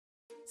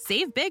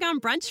Save big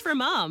on brunch for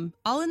mom,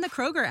 all in the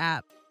Kroger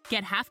app.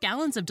 Get half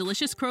gallons of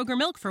delicious Kroger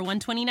milk for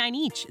 $1.29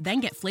 each. Then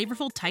get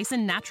flavorful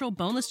Tyson natural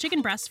boneless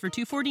chicken breasts for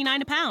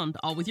 $2.49 a pound,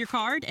 all with your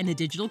card and a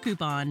digital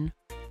coupon.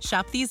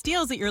 Shop these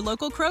deals at your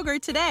local Kroger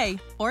today,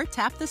 or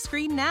tap the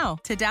screen now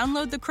to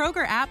download the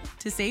Kroger app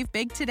to save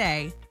big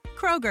today.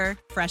 Kroger,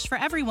 fresh for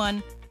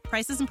everyone.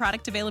 Prices and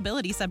product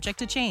availability subject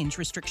to change.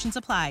 Restrictions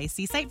apply.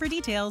 See site for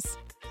details.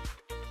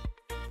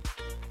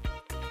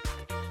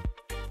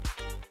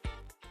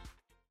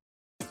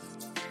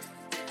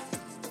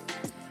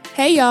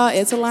 Hey y'all,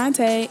 it's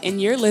Alante,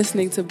 and you're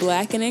listening to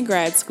Blackin' in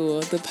Grad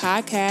School, the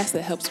podcast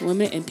that helps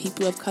women and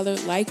people of color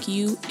like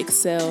you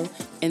excel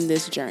in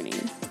this journey.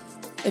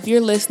 If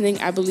you're listening,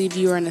 I believe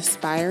you are an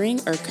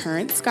aspiring or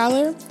current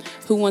scholar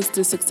who wants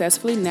to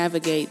successfully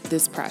navigate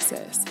this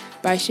process.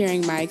 By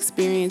sharing my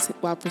experience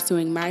while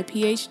pursuing my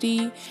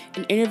PhD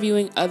and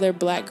interviewing other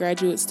Black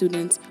graduate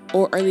students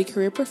or early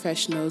career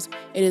professionals,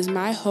 it is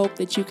my hope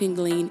that you can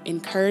glean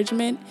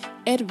encouragement,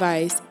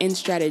 advice, and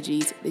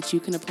strategies that you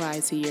can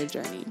apply to your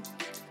journey.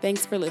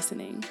 Thanks for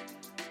listening.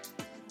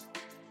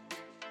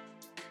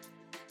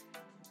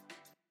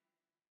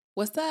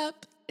 What's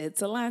up?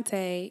 It's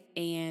Alante,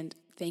 and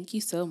thank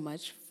you so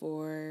much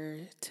for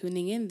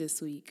tuning in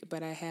this week.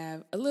 But I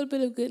have a little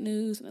bit of good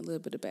news and a little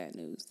bit of bad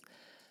news.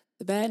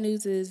 The bad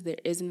news is there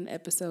isn't an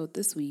episode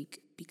this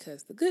week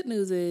because the good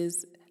news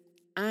is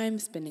I'm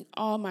spending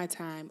all my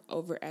time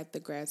over at the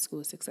Grad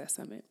School Success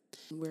Summit.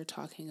 We're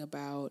talking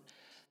about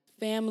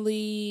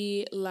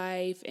family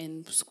life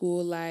and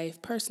school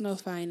life, personal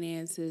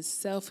finances,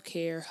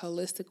 self-care,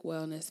 holistic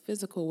wellness,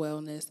 physical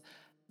wellness,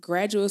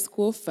 graduate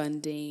school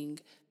funding,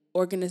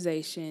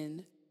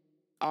 organization,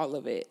 all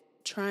of it.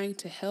 Trying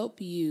to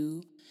help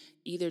you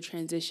either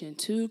transition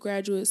to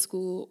graduate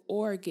school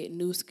or get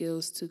new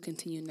skills to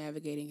continue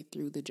navigating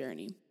through the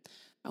journey.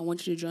 I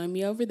want you to join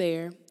me over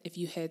there. If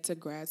you head to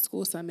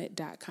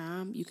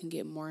gradschoolsummit.com, you can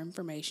get more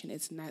information.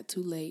 It's not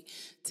too late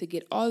to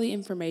get all the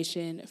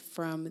information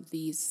from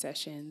these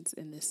sessions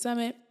in this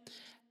summit.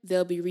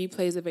 There'll be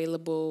replays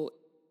available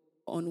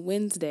on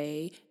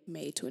Wednesday,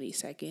 May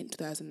 22nd,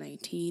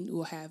 2019.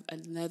 We'll have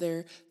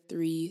another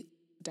 3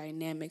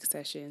 dynamic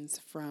sessions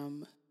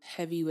from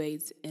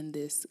heavyweights in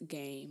this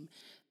game.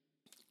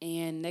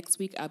 And next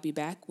week, I'll be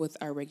back with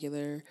our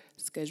regular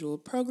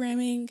scheduled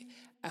programming.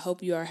 I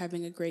hope you are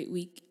having a great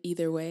week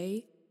either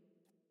way.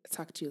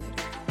 Talk to you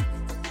later.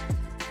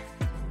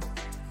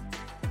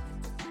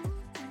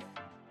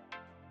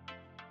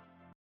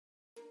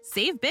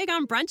 Save big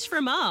on brunch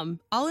for mom,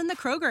 all in the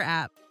Kroger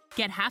app.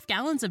 Get half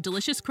gallons of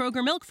delicious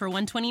Kroger milk for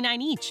 $1.29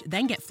 each.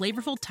 Then get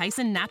flavorful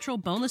Tyson natural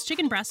boneless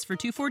chicken breasts for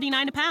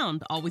 $2.49 a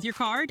pound, all with your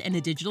card and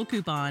a digital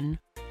coupon.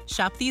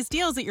 Shop these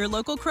deals at your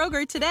local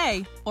Kroger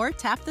today, or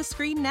tap the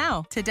screen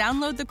now to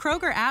download the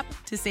Kroger app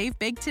to save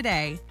big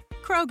today.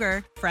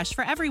 Kroger, fresh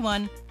for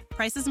everyone.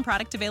 Prices and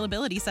product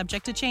availability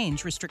subject to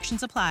change.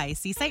 Restrictions apply.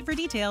 See site for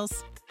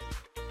details.